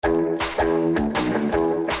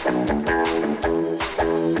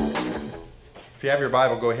If you have your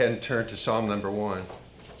Bible, go ahead and turn to Psalm number 1.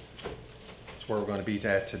 That's where we're going to be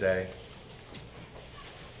at today.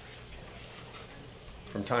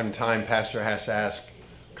 From time to time, pastor has to ask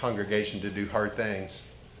congregation to do hard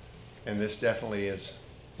things. And this definitely is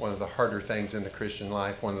one of the harder things in the Christian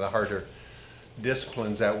life, one of the harder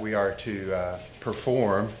disciplines that we are to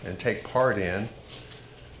perform and take part in.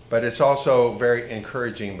 But it's also very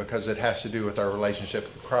encouraging because it has to do with our relationship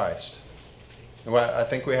with Christ. And I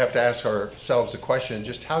think we have to ask ourselves the question,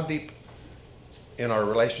 just how deep in our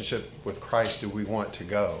relationship with Christ do we want to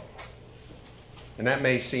go? And that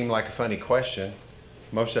may seem like a funny question.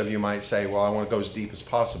 Most of you might say, well, I want to go as deep as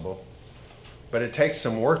possible. But it takes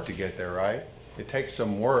some work to get there, right? It takes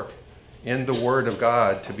some work in the Word of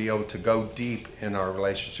God to be able to go deep in our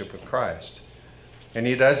relationship with Christ. And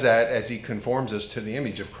He does that as He conforms us to the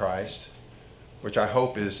image of Christ, which I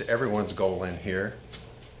hope is everyone's goal in here.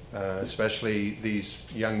 Especially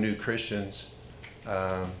these young new Christians.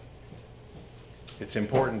 It's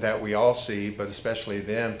important that we all see, but especially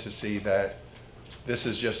them, to see that this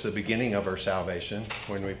is just the beginning of our salvation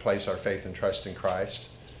when we place our faith and trust in Christ,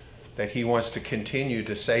 that He wants to continue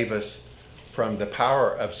to save us from the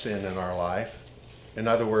power of sin in our life. In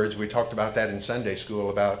other words, we talked about that in Sunday school,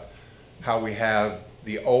 about how we have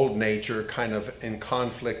the old nature kind of in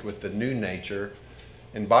conflict with the new nature.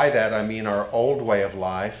 And by that, I mean our old way of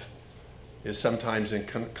life is sometimes in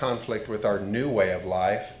conflict with our new way of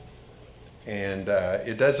life. And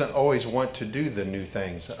it doesn't always want to do the new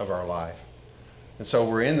things of our life. And so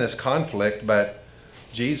we're in this conflict, but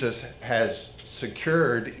Jesus has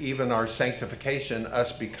secured even our sanctification,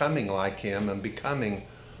 us becoming like Him and becoming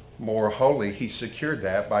more holy. He secured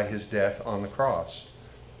that by His death on the cross.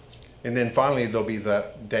 And then finally, there'll be the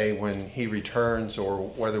day when He returns, or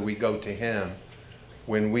whether we go to Him,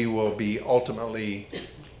 when we will be ultimately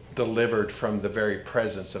delivered from the very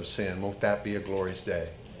presence of sin. Won't that be a glorious day?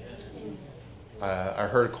 I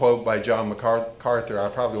heard a quote by John MacArthur. I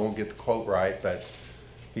probably won't get the quote right, but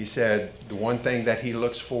he said the one thing that he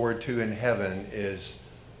looks forward to in heaven is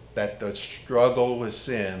that the struggle with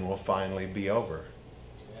sin will finally be over.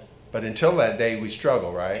 But until that day, we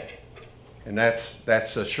struggle, right? And that's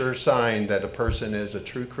a sure sign that a person is a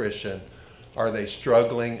true Christian. Are they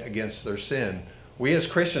struggling against their sin? We as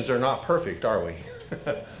Christians are not perfect, are we?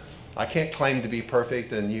 I can't claim to be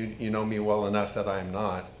perfect, and you know me well enough that I'm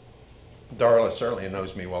not. Darla certainly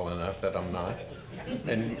knows me well enough that I'm not.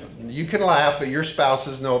 And you can laugh, but your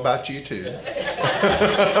spouses know about you too.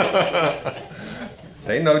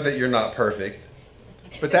 They know that you're not perfect.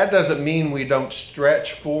 But that doesn't mean we don't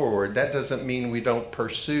stretch forward. That doesn't mean we don't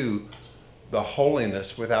pursue the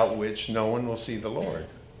holiness without which no one will see the Lord.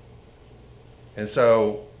 And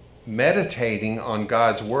so meditating on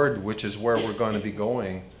God's Word, which is where we're going to be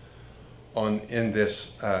going in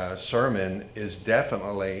this sermon, is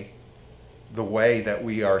definitely the way that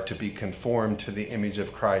we are to be conformed to the image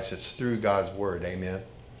of Christ. It's through God's Word. Amen.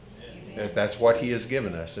 That's what He has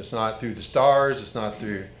given us. It's not through the stars. It's not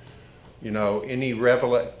through, any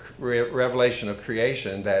revelation of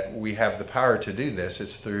creation that we have the power to do this.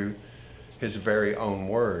 It's through His very own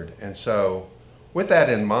Word. And so with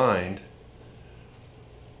that in mind,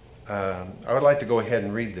 I would like to go ahead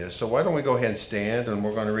and read this. So why don't we go ahead and stand, and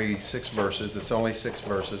we're going to read 6 verses. It's only 6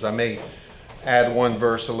 verses. I may add one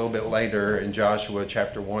verse a little bit later in Joshua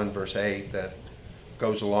chapter 1, verse 8 that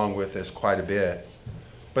goes along with this quite a bit.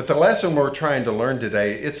 But the lesson we're trying to learn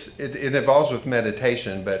today, it involves with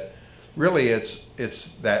meditation, but really it's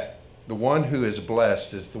that the one who is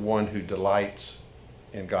blessed is the one who delights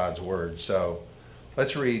in God's Word. So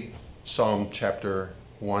let's read Psalm chapter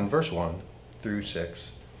 1, verse 1 through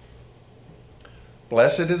 6.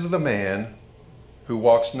 Blessed is the man who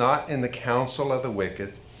walks not in the counsel of the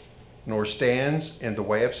wicked, nor stands in the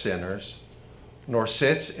way of sinners, nor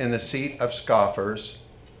sits in the seat of scoffers,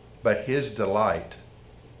 but his delight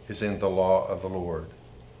is in the law of the Lord.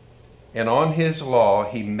 And on his law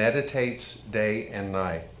he meditates day and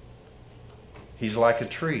night. He's like a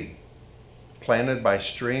tree planted by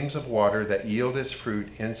streams of water that yield its fruit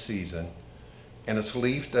in season, and its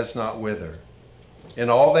leaf does not wither. In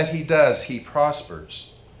all that he does, he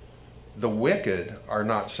prospers. The wicked are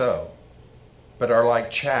not so, but are like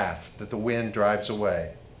chaff that the wind drives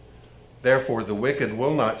away. Therefore the wicked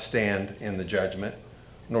will not stand in the judgment,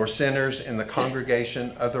 nor sinners in the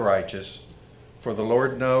congregation of the righteous. For the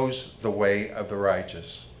Lord knows the way of the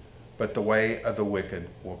righteous, but the way of the wicked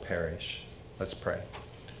will perish. Let's pray.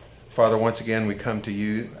 Father, once again we come to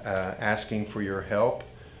you asking for your help.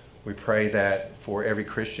 We pray that for every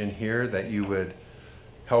Christian here that you would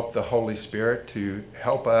help the Holy Spirit to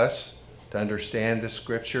help us to understand the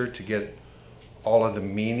Scripture, to get all of the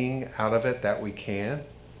meaning out of it that we can,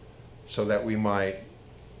 so that we might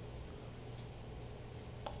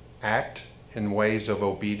act in ways of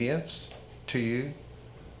obedience to you,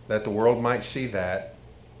 that the world might see that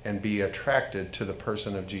and be attracted to the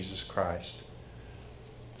person of Jesus Christ.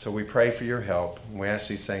 So we pray for your help, and we ask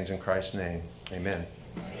these things in Christ's name. Amen.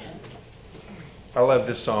 I love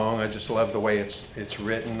this song. I just love the way it's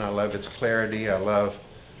written. I love its clarity. I love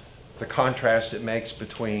the contrast it makes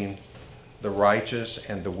between the righteous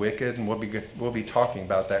and the wicked, and we'll be talking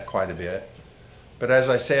about that quite a bit. But as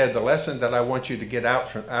I said, the lesson that I want you to get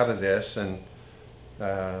out of this, and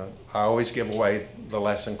I always give away the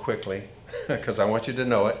lesson quickly because I want you to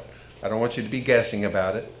know it. I don't want you to be guessing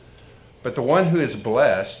about it. But the one who is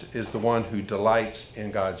blessed is the one who delights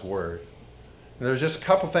in God's word. And there's just a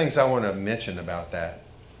couple things I want to mention about that.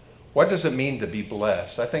 What does it mean to be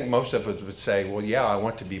blessed? I think most of us would say, well, yeah, I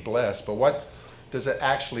want to be blessed. But what does it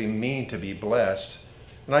actually mean to be blessed?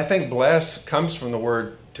 And I think blessed comes from the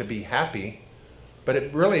word to be happy. But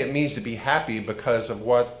it means to be happy because of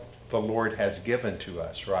what the Lord has given to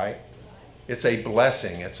us, right? It's a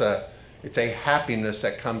blessing. It's a happiness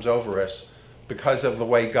that comes over us because of the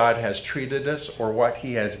way God has treated us or what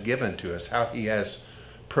he has given to us, how he has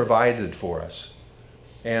provided for us.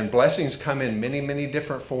 And blessings come in many, many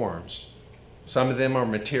different forms. Some of them are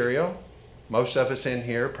material. Most of us in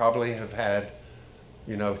here probably have had,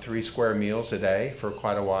 3 square meals a day for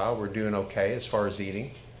quite a while. We're doing okay as far as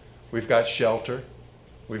eating. We've got shelter.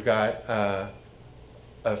 We've got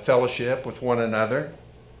a fellowship with one another.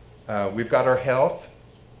 We've got our health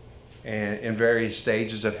and in various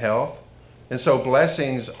stages of health. And so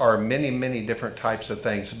blessings are many, many different types of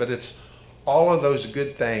things, but it's all of those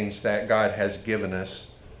good things that God has given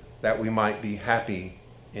us that we might be happy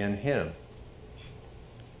in him.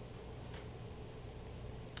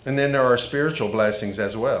 And then there are spiritual blessings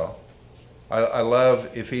as well. I love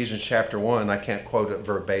Ephesians chapter 1. I can't quote it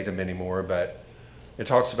verbatim anymore, but it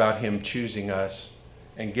talks about him choosing us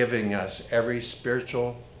and giving us every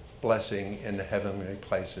spiritual blessing in the heavenly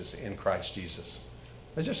places in Christ Jesus.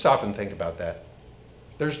 Let's just stop and think about that.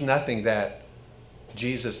 There's nothing that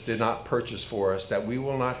Jesus did not purchase for us that we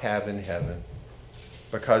will not have in heaven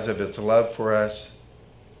because of his love for us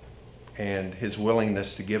and his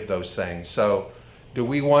willingness to give those things. So, do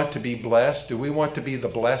we want to be blessed? Do we want to be the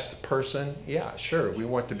blessed person? Yeah, sure, we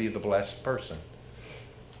want to be the blessed person.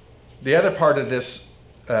 The other part of this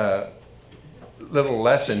little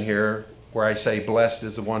lesson here, where I say blessed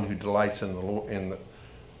is the one who delights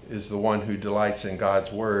is the one who delights in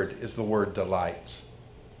God's word, is the word delights.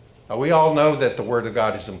 Now, we all know that the word of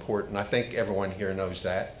God is important. I think everyone here knows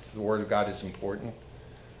that. The word of God is important.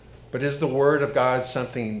 But is the word of God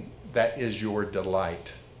something that is your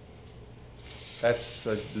delight? That's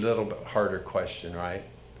a little bit harder question, right?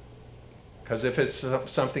 Because if it's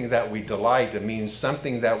something that we delight, it means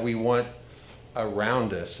something that we want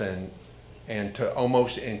around us and to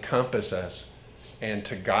almost encompass us and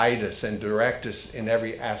to guide us and direct us in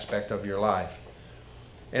every aspect of your life.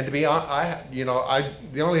 And to be honest,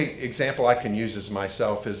 the only example I can use as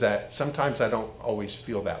myself is that sometimes I don't always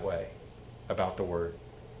feel that way about the word.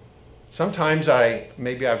 Sometimes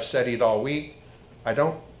maybe I've studied all week. I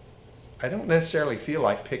don't necessarily feel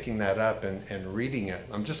like picking that up and reading it.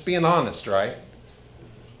 I'm just being honest, right?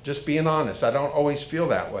 Just being honest. I don't always feel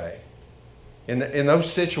that way. In those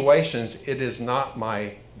situations, it is not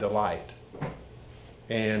my delight.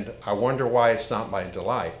 And I wonder why it's not my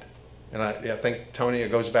delight. And I think, Tony,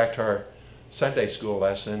 it goes back to our Sunday school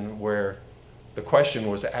lesson where the question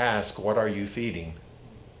was asked, what are you feeding?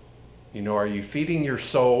 Are you feeding your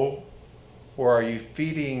soul, or are you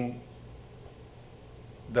feeding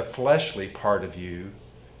the fleshly part of you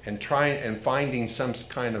and trying and finding some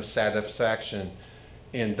kind of satisfaction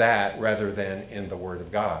in that rather than in the Word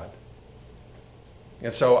of God?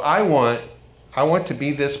 And so I want to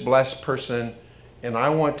be this blessed person, and I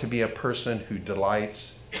want to be a person who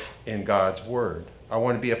delights in God's Word. I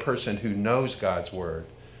want to be a person who knows God's Word,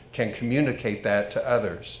 can communicate that to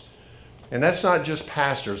others. And that's not just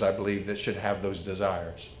pastors, I believe, that should have those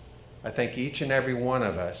desires. I think each and every one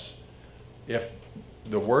of us, if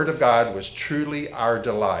the Word of God was truly our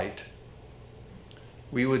delight,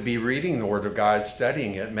 we would be reading the Word of God,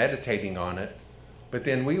 studying it, meditating on it, but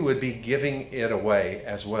then we would be giving it away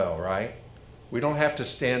as well, right? We don't have to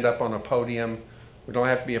stand up on a podium. We don't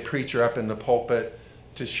have to be a preacher up in the pulpit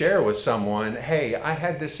to share with someone, hey, I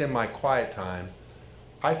had this in my quiet time.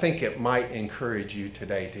 I think it might encourage you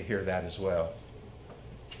today to hear that as well.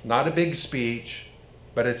 Not a big speech,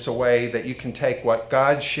 but it's a way that you can take what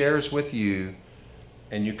God shares with you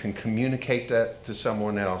and you can communicate that to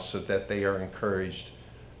someone else so that they are encouraged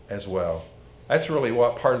as well. That's really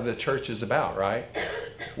what part of the church is about, right?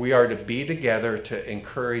 We are to be together to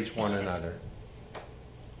encourage one another.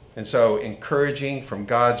 And so encouraging from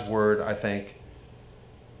God's word, I think,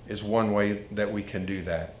 is one way that we can do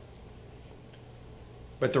that.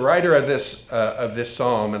 But the writer of this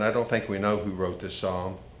psalm, and I don't think we know who wrote this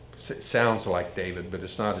psalm. It sounds like David, but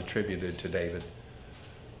it's not attributed to David.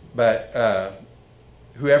 But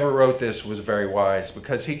whoever wrote this was very wise,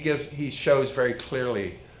 because he shows very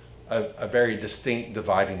clearly a very distinct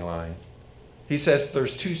dividing line. He says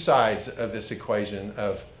there's two sides of this equation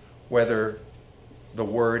of whether the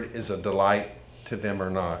word is a delight to them or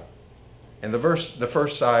not. And the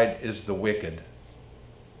first side is the wicked.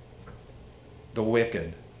 The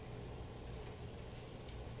wicked.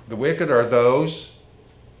 The wicked are those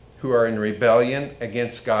who are in rebellion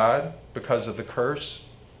against God because of the curse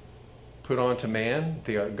put onto man,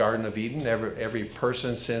 the Garden of Eden. Every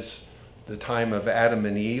person since the time of Adam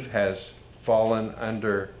and Eve has fallen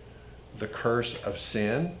under the curse of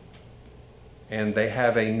sin, and they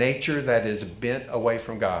have a nature that is bent away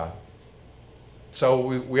from God. So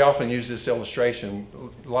we often use this illustration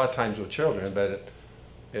a lot of times with children, but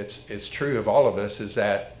it's true of all of us, is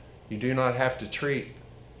that you do not have to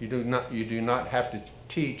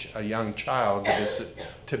teach a young child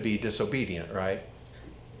to be disobedient, right?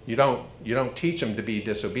 You don't teach them to be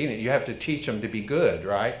disobedient. You have to teach them to be good,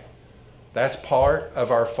 right? That's part of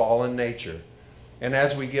our fallen nature. And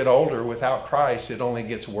as we get older without Christ, it only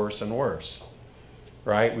gets worse and worse,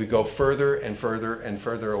 right? We go further and further and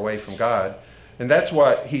further away from God. And that's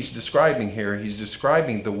what he's describing here. He's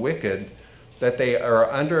describing the wicked, that they are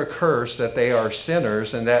under a curse, that they are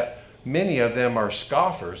sinners, and that many of them are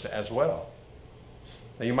scoffers as well.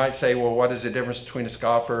 Now you might say, well, what is the difference between a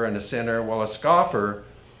scoffer and a sinner? Well, a scoffer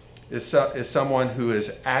is someone who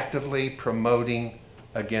is actively promoting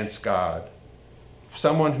against God.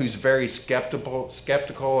 Someone who's very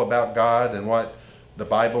skeptical about God and what the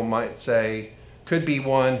Bible might say. Could be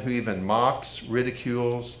one who even mocks,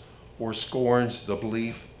 ridicules, or scorns the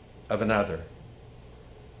belief of another.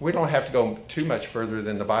 We don't have to go too much further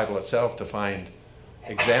than the Bible itself to find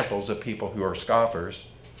examples of people who are scoffers.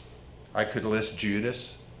 I could list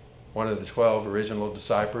Judas, one of the 12 original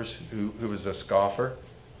disciples, who was a scoffer.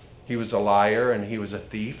 He was a liar and he was a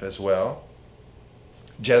thief as well.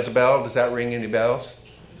 Jezebel, does that ring any bells?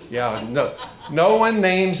 Yeah, no one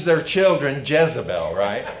names their children Jezebel,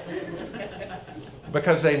 right?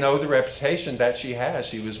 Because they know the reputation that she has.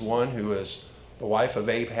 She was one who was the wife of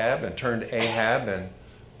Ahab and turned Ahab and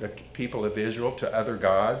the people of Israel to other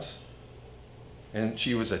gods. And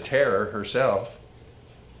she was a terror herself.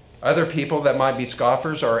 Other people that might be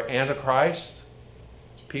scoffers are antichrists,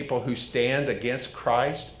 people who stand against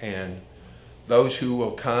Christ, and those who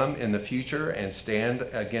will come in the future and stand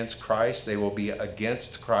against Christ. They will be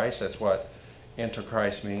against Christ. That's what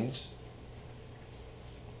antichrist means.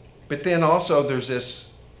 But then also there's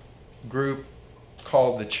this group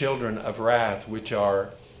called the children of wrath, which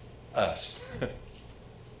are us.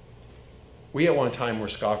 We at one time were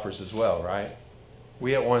scoffers as well, right?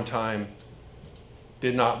 We at one time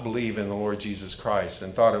did not believe in the Lord Jesus Christ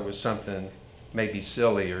and thought it was something maybe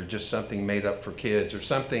silly or just something made up for kids or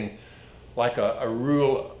something like a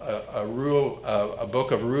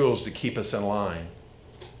book of rules to keep us in line.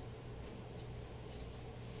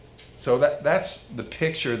 So that's the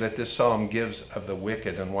picture that this psalm gives of the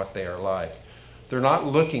wicked and what they are like. They're not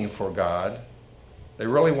looking for God. They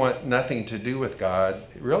really want nothing to do with God.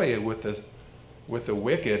 Really, with the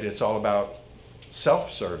wicked, it's all about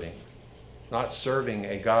self-serving. Not serving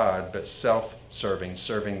a God, but self-serving,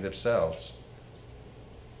 serving themselves.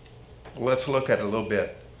 Let's look at a little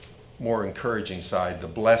bit more encouraging side, the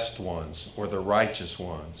blessed ones or the righteous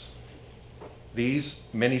ones. These,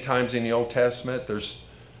 many times in the Old Testament, there's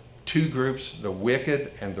two groups, the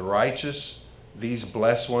wicked and the righteous. These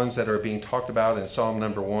blessed ones that are being talked about in Psalm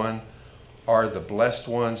number 1 are the blessed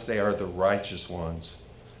ones. They are the righteous ones.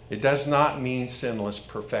 It does not mean sinless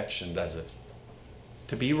perfection, does it?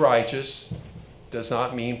 To be righteous does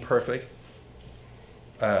not mean perfect,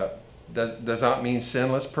 does not mean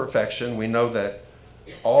sinless perfection. We know that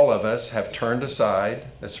all of us have turned aside.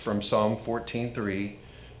 That's from Psalm 14:3.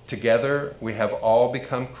 Together we have all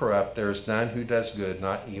become corrupt. There is none who does good,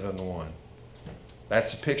 not even one.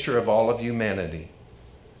 That's a picture of all of humanity.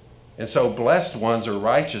 And so blessed ones or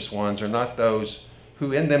righteous ones are not those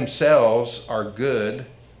who in themselves are good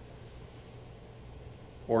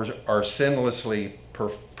or are sinlessly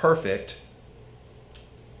perfect,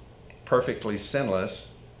 perfectly sinless.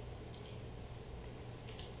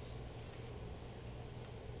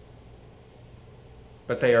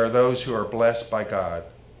 But they are those who are blessed by God.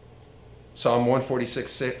 Psalm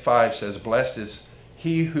 146:5 says, blessed is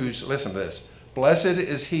he whose, listen to this, blessed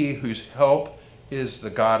is he whose help is the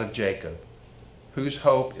God of Jacob, whose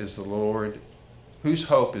hope is the Lord, whose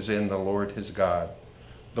hope is in the Lord his God.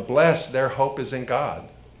 The blessed, their hope is in God.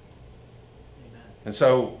 Amen. And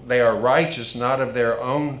so they are righteous, not of their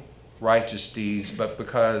own righteous deeds, but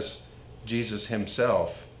because Jesus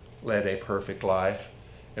himself led a perfect life.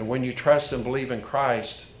 And when you trust and believe in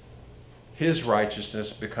Christ, his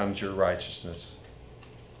righteousness becomes your righteousness.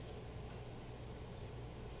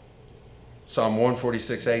 Psalm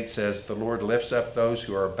 146:8 says, the Lord lifts up those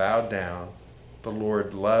who are bowed down. The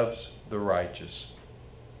Lord loves the righteous.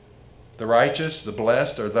 The righteous, the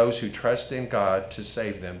blessed, are those who trust in God to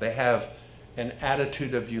save them. They have an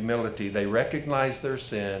attitude of humility. They recognize their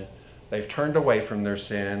sin. They've turned away from their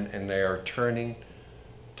sin, and they are turning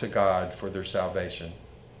to God for their salvation.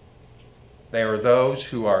 They are those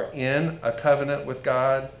who are in a covenant with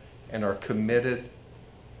God and are committed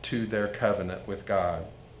to their covenant with God.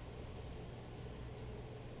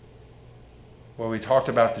 Well, we talked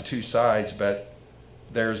about the two sides, but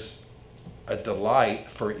there's a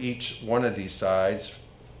delight for each one of these sides.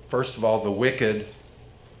 First of all, the wicked,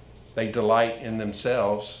 they delight in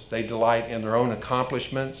themselves. They delight in their own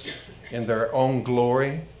accomplishments, in their own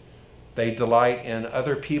glory. They delight in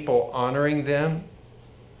other people honoring them.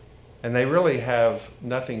 And they really have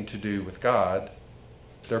nothing to do with God.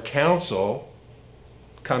 Their counsel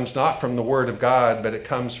comes not from the Word of God, but it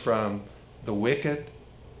comes from the wicked,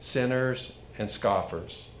 sinners, and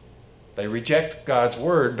scoffers. They reject God's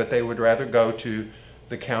Word, but they would rather go to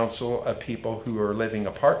the counsel of people who are living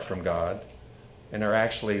apart from God and are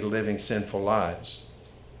actually living sinful lives.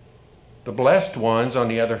 The blessed ones, on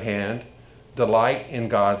the other hand, delight in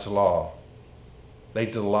God's law. They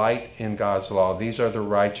delight in God's law. These are the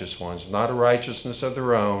righteous ones, not a righteousness of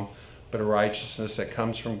their own, but a righteousness that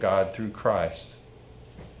comes from God through Christ.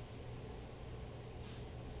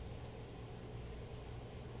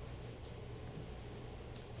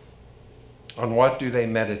 On what do they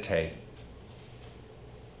meditate?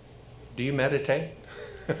 Do you meditate?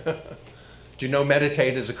 Do you know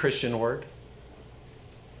meditate is a Christian word?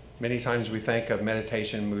 Many times we think of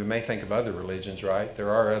meditation, we may think of other religions, right?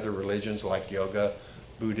 There are other religions like yoga,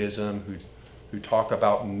 Buddhism, who talk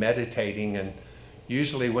about meditating, and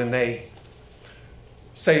usually when they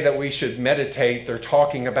say that we should meditate, they're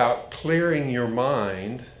talking about clearing your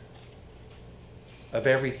mind of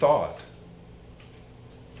every thought.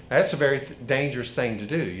 That's a very dangerous thing to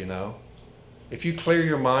do, you know. If you clear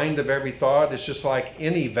your mind of every thought, it's just like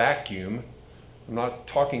any vacuum. I'm not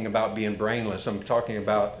talking about being brainless. I'm talking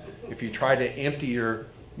about if you try to empty your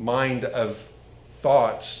mind of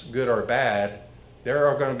thoughts, good or bad, there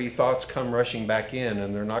are going to be thoughts come rushing back in,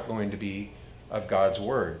 and they're not going to be of God's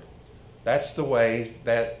Word. That's the way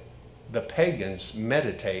that the pagans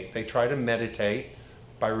meditate. They try to meditate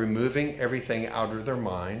by removing everything out of their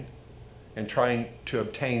mind and trying to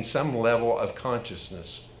obtain some level of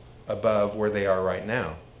consciousness above where they are right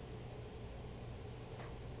now.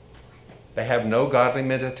 They have no godly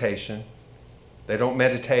meditation. They don't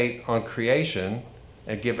meditate on creation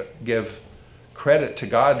and give credit to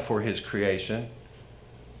God for his creation,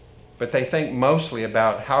 but they think mostly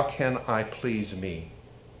about how can I please me?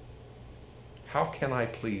 How can I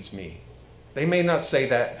please me? They may not say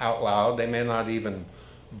that out loud. They may not even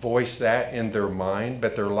voice that in their mind,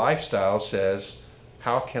 but their lifestyle says,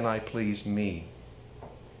 how can I please me?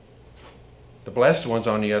 The blessed ones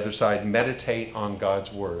on the other side meditate on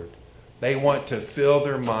God's Word. They want to fill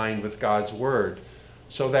their mind with God's Word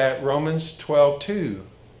so that Romans 12:2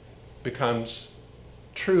 becomes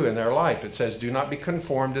true in their life. It says, do not be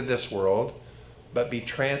conformed to this world, but be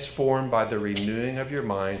transformed by the renewing of your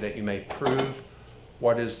mind, that you may prove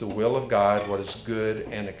what is the will of God, what is good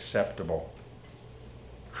and acceptable.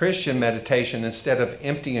 Christian meditation, instead of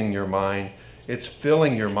emptying your mind, it's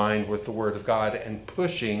filling your mind with the Word of God and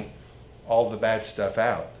pushing all the bad stuff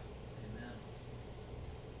out. Amen.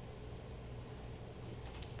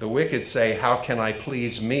 The wicked say, how can I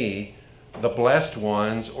please me? The blessed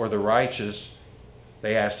ones, or the righteous,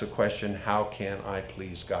 they ask the question, how can I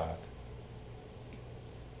please God?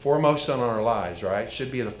 Foremost in our lives, right?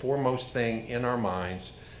 Should be the foremost thing in our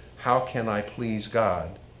minds. How can I please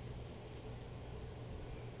God?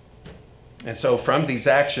 And so from these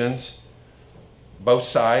actions, both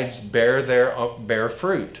sides bear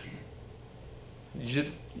fruit.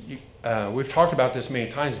 We've talked about this many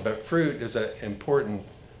times, but fruit is an important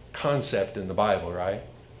concept in the Bible, right?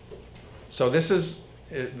 So this is,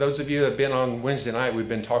 those of you that have been on Wednesday night, we've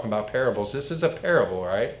been talking about parables. This is a parable,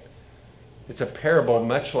 right? It's a parable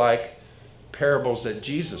much like parables that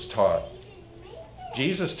Jesus taught.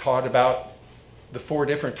 Jesus taught about the 4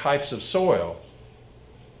 different types of soil.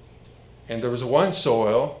 And there was one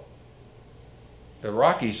soil, the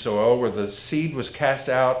rocky soil, where the seed was cast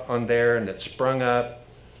out on there and it sprung up,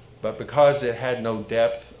 but because it had no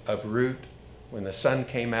depth of root, when the sun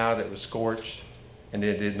came out, it was scorched and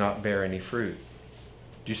it did not bear any fruit.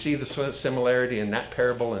 Do you see the similarity in that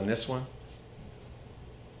parable and this one?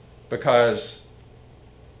 Because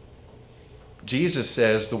Jesus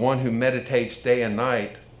says the one who meditates day and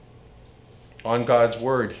night on God's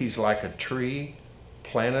word, he's like a tree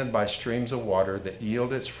planted by streams of water that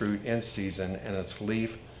yield its fruit in season, and its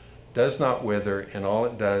leaf does not wither, and all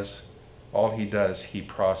he does, he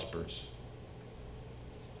prospers.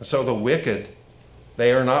 And so the wicked,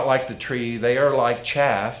 they are not like the tree, they are like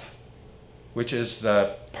chaff, which is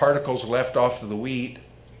the particles left off of the wheat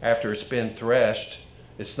after it's been threshed.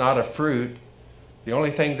 It's not a fruit. The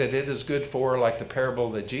only thing that it is good for, like the parable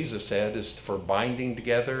that Jesus said, is for binding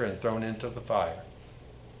together and thrown into the fire,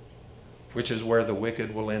 which is where the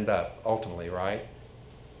wicked will end up ultimately, right?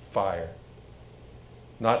 Fire.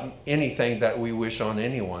 Not anything that we wish on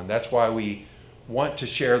anyone. That's why we want to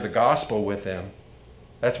share the gospel with them.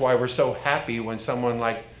 That's why we're so happy when someone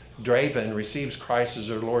like Draven receives Christ as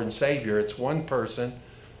their Lord and Savior. It's one person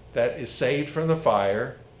that is saved from the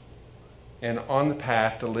fire and on the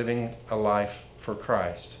path to living a life for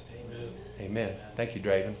Christ. Amen. Amen. Thank you,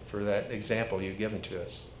 Draven, for that example you've given to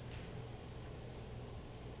us.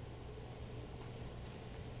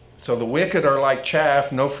 So the wicked are like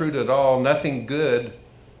chaff, no fruit at all, nothing good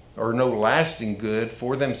or no lasting good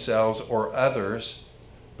for themselves or others,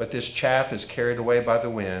 but this chaff is carried away by the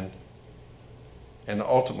wind, and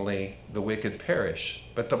ultimately the wicked perish.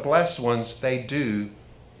 But the blessed ones, they do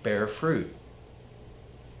bear fruit.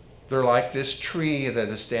 They're like this tree that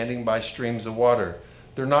is standing by streams of water.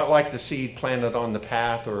 They're not like the seed planted on the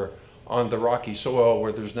path or on the rocky soil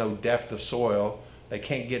where there's no depth of soil. They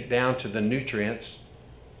can't get down to the nutrients.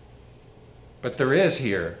 But there is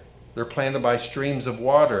here. They're planted by streams of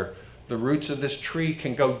water. The roots of this tree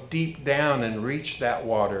can go deep down and reach that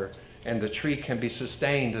water, and the tree can be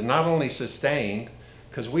sustained. And not only sustained,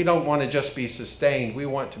 because we don't want to just be sustained, we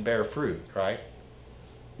want to bear fruit, right?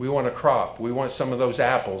 We want a crop. We want some of those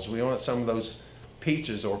apples. We want some of those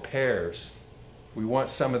peaches or pears. We want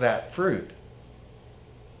some of that fruit.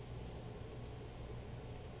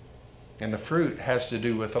 And the fruit has to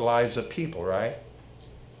do with the lives of people, right?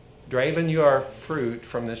 Draven, you are fruit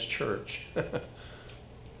from this church.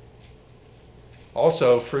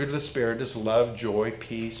 Also, fruit of the Spirit is love, joy,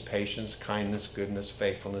 peace, patience, kindness, goodness,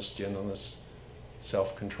 faithfulness, gentleness,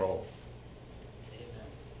 self-control.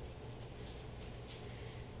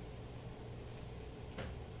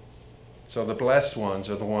 So the blessed ones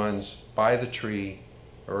are the ones by the tree,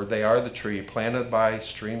 or they are the tree planted by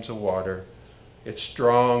streams of water. It's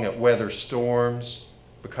strong, it weathers storms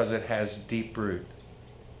because it has deep root.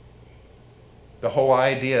 The whole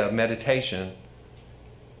idea of meditation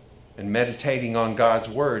and meditating on God's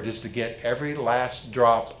word is to get every last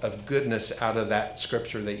drop of goodness out of that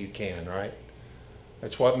scripture that you can, right?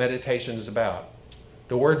 That's what meditation is about.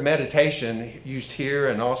 The word meditation used here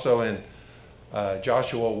and also in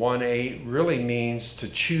Joshua 1:8 really means to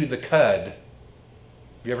chew the cud. Have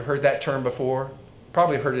you ever heard that term before?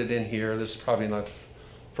 Probably heard it in here. This is probably not the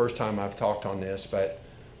first time I've talked on this, but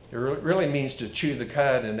it really means to chew the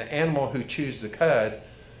cud. And the animal who chews the cud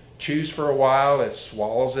chews for a while, it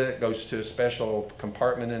swallows it, goes to a special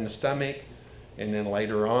compartment in the stomach, and then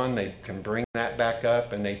later on they can bring that back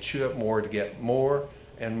up and they chew it more to get more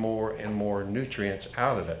and more and more nutrients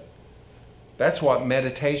out of it. That's what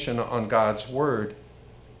meditation on God's word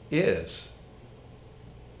is.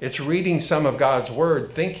 It's reading some of God's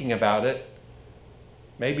word, thinking about it.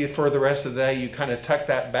 Maybe for the rest of the day you kind of tuck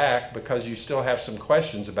that back because you still have some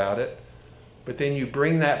questions about it. But then you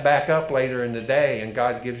bring that back up later in the day and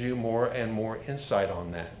God gives you more and more insight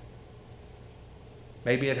on that.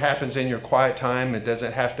 Maybe it happens in your quiet time. It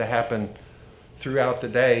doesn't have to happen throughout the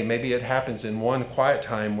day. Maybe it happens in one quiet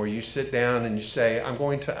time where you sit down and you say, I'm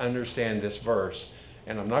going to understand this verse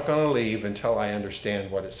and I'm not going to leave until I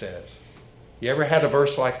understand what it says. You ever had a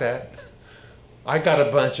verse like that? I got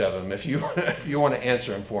a bunch of them if you want to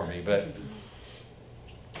answer them for me. But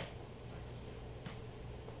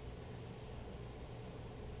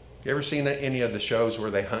you ever seen any of the shows where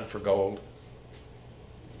they hunt for gold?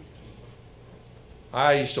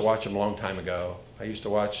 I used to watch them a long time ago. I used to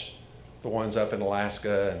watch the ones up in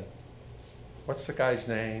Alaska. And what's the guy's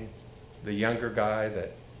name? The younger guy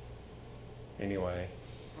that, anyway.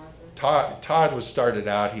 Todd was started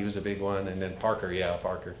out, he was a big one, and then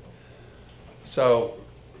Parker. So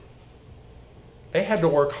they had to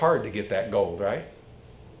work hard to get that gold, right?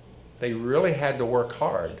 They really had to work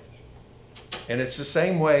hard. And it's the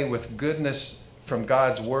same way with goodness from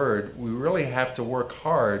God's word. We really have to work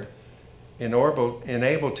hard in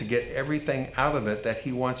able to get everything out of it that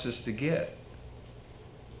he wants us to get.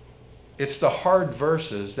 It's the hard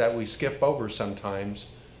verses that we skip over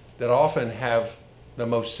sometimes that often have the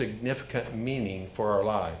most significant meaning for our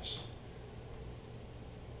lives.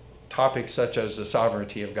 Topics such as the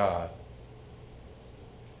sovereignty of God.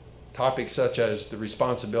 Topics such as the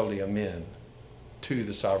responsibility of men to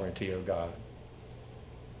the sovereignty of God.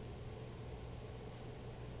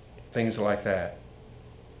 Things like that.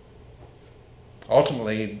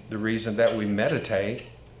 Ultimately, the reason that we meditate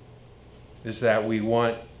is that we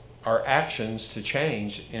want our actions to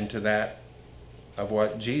change into that of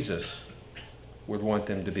what Jesus would want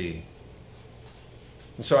them to be.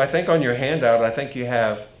 And so I think on your handout, I think you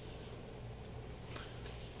have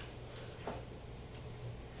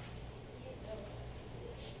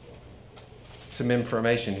some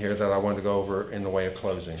information here that I want to go over in the way of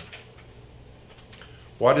closing.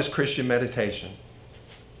 What is Christian meditation?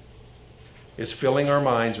 It's filling our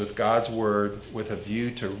minds with God's word with a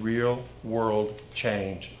view to real world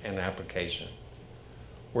change and application.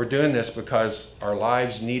 We're doing this because our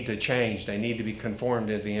lives need to change. They need to be conformed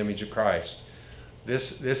into the image of Christ.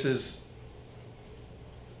 This is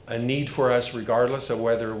a need for us regardless of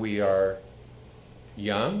whether we are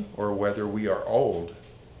young or whether we are old.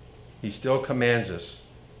 He still commands us,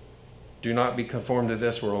 do not be conformed to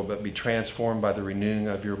this world, but be transformed by the renewing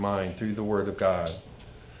of your mind through the word of God.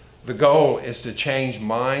 The goal is to change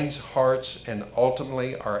minds, hearts, and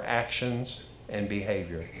ultimately our actions and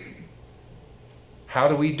behavior. How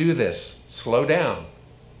do we do this? Slow down.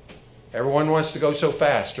 Everyone wants to go so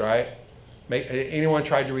fast, right? Anyone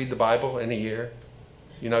tried to read the Bible in a year?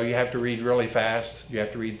 You know, you have to read really fast. You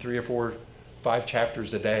have to read 3 or 4, 5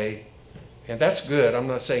 chapters a day. And that's good. I'm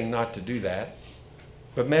not saying not to do that.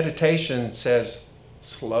 But meditation says,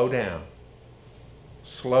 slow down.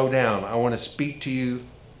 Slow down. I want to speak to you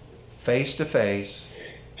face to face.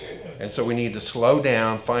 And so we need to slow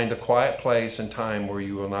down, find a quiet place and time where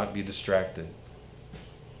you will not be distracted.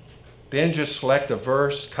 Then just select a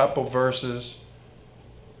verse, couple verses,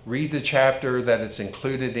 read the chapter that it's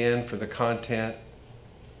included in for the content.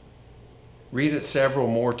 Read it several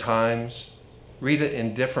more times. Read it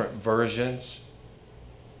in different versions.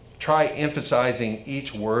 Try emphasizing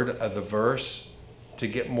each word of the verse to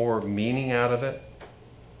get more meaning out of it.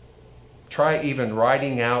 Try even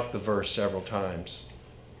writing out the verse several times.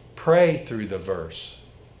 Pray through the verse.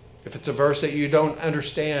 If it's a verse that you don't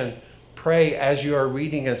understand, pray as you are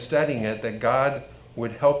reading and studying it that God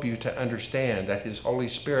would help you to understand, that his Holy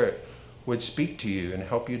Spirit would speak to you and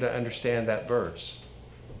help you to understand that verse.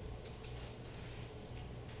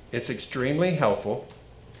 It's extremely helpful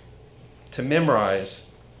to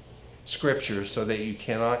memorize Scripture so that you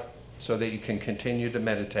can continue to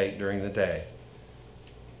meditate during the day.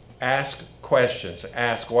 Ask questions.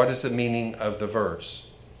 Ask, what is the meaning of the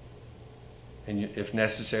verse? And if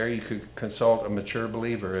necessary, you could consult a mature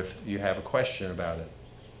believer if you have a question about it.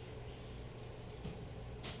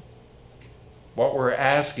 What we're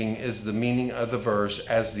asking is the meaning of the verse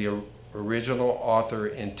as the original author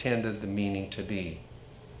intended the meaning to be.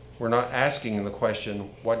 We're not asking the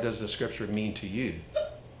question, what does the Scripture mean to you?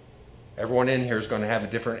 Everyone in here is going to have a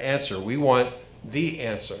different answer. We want the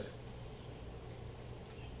answer.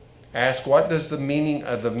 Ask, what does the meaning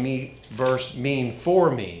of the verse mean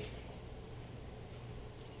for me?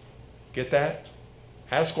 Get that?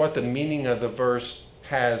 Ask what the meaning of the verse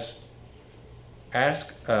has.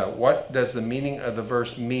 Ask, what does the meaning of the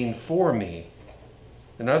verse mean for me?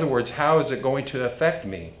 In other words, how is it going to affect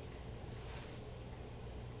me?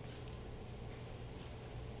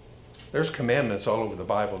 There's commandments all over the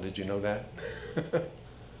Bible. Did you know that?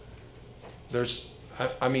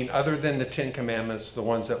 Other than the 10 commandments, the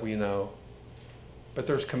ones that we know, but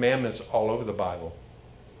there's commandments all over the Bible.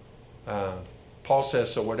 Paul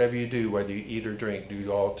says, so whatever you do, whether you eat or drink,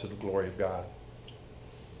 do all to the glory of God.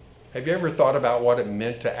 Have you ever thought about what it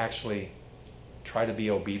meant to actually try to be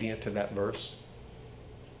obedient to that verse?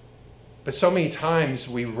 But so many times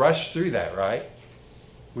we rush through that, right?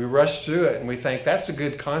 We rush through it and we think, that's a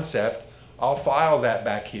good concept. I'll file that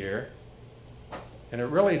back here. And it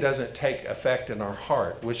really doesn't take effect in our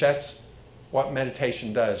heart, which that's what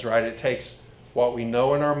meditation does, right? It takes what we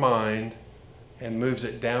know in our mind and moves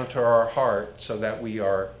it down to our heart so that we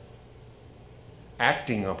are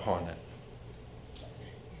acting upon it.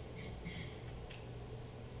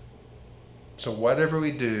 So whatever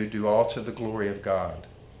we do, do all to the glory of God.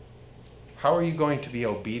 How are you going to be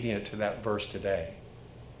obedient to that verse today?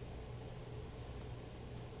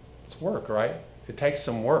 It's work, right? It takes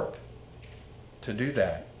some work. to do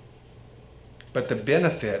that. But the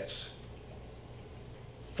benefits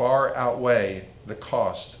far outweigh the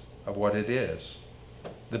cost of what it is.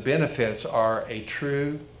 The benefits are a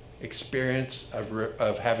true experience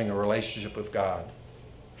of having a relationship with God.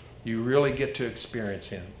 You really get to experience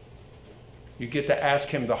Him. You get to ask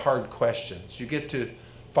Him the hard questions. You get to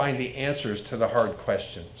find the answers to the hard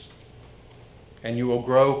questions. And you will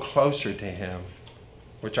grow closer to Him,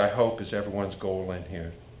 which I hope is everyone's goal in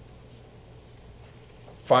here.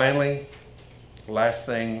 Finally, last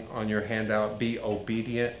thing on your handout, be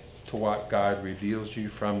obedient to what God reveals you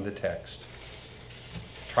from the text.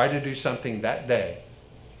 Try to do something that day.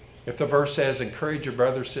 If the verse says, encourage your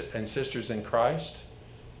brothers and sisters in Christ,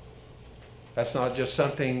 that's not just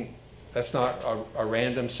something, that's not a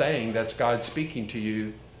random saying, that's God speaking to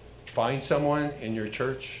you. Find someone in your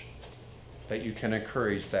church that you can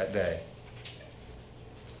encourage that day.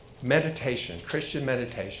 Meditation, Christian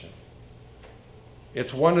meditation.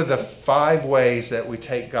 It's one of the 5 ways that we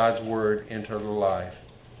take God's word into our life.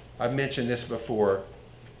 I've mentioned this before.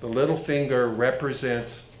 The little finger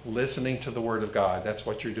represents listening to the word of God. That's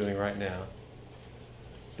what you're doing right now.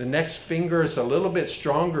 The next finger is a little bit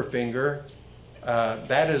stronger finger.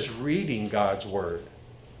 That is reading God's word.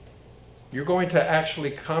 You're going to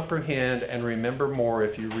actually comprehend and remember more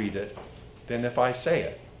if you read it than if I say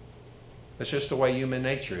it. That's just the way human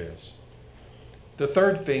nature is. The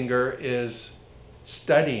third finger is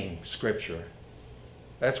studying Scripture.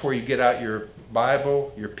 That's where you get out your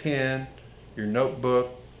Bible, your pen, your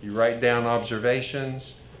notebook, you write down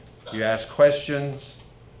observations, you ask questions,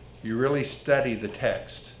 you really study the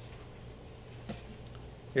text.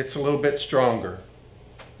 It's a little bit stronger.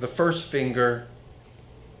 The first finger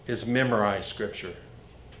is memorize Scripture.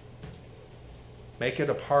 Make it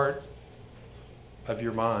a part of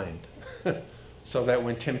your mind so that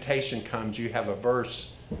when temptation comes, you have a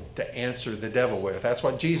verse to answer the devil with. That's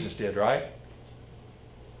what Jesus did, right?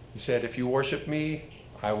 He said, if you worship me,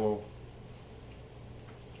 I'll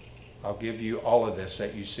give you all of this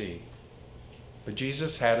that you see. But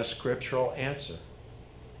Jesus had a scriptural answer.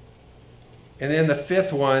 And then the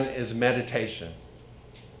 5th one is meditation.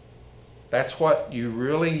 That's what you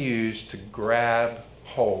really use to grab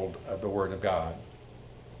hold of the Word of God.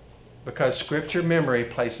 Because scripture memory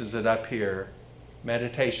places it up here,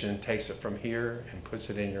 meditation takes it from here and puts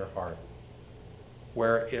it in your heart,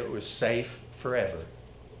 where it was safe forever.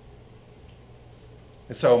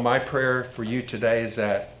 And so my prayer for you today is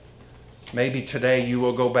that maybe today you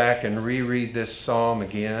will go back and reread this psalm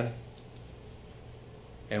again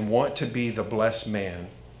and want to be the blessed man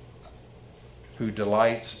who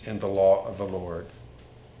delights in the law of the Lord.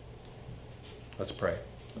 Let's pray.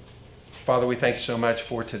 Father, we thank you so much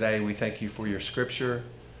for today. We thank you for your scripture.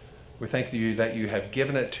 We thank you that you have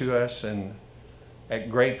given it to us, and at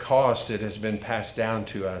great cost it has been passed down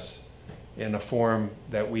to us in a form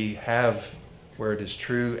that we have where it is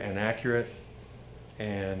true and accurate,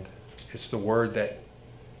 and it's the word that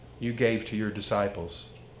you gave to your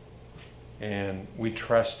disciples. And we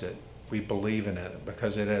trust it. We believe in it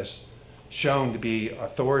because it has shown to be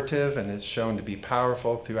authoritative and it's shown to be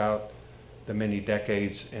powerful throughout the many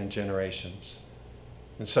decades and generations.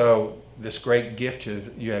 And so this great gift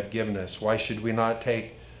you have given us, why should we not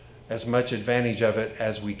take as much advantage of it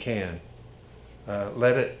as we can?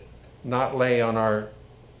 Let it not lay on our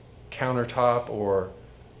countertop or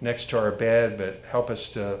next to our bed, but help us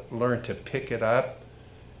to learn to pick it up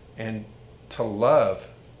and to love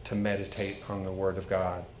to meditate on the Word of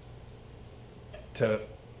God, to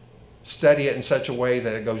study it in such a way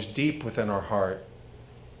that it goes deep within our heart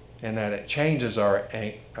and that it changes our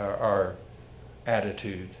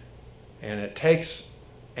attitude, and it takes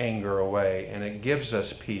anger away and it gives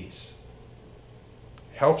us peace,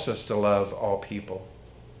 helps us to love all people,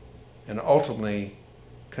 and ultimately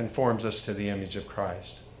conforms us to the image of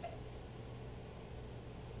Christ.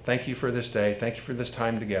 Thank you for this day. Thank you for this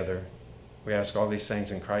time together. We ask all these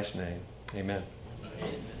things in Christ's name. Amen.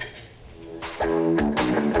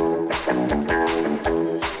 Amen.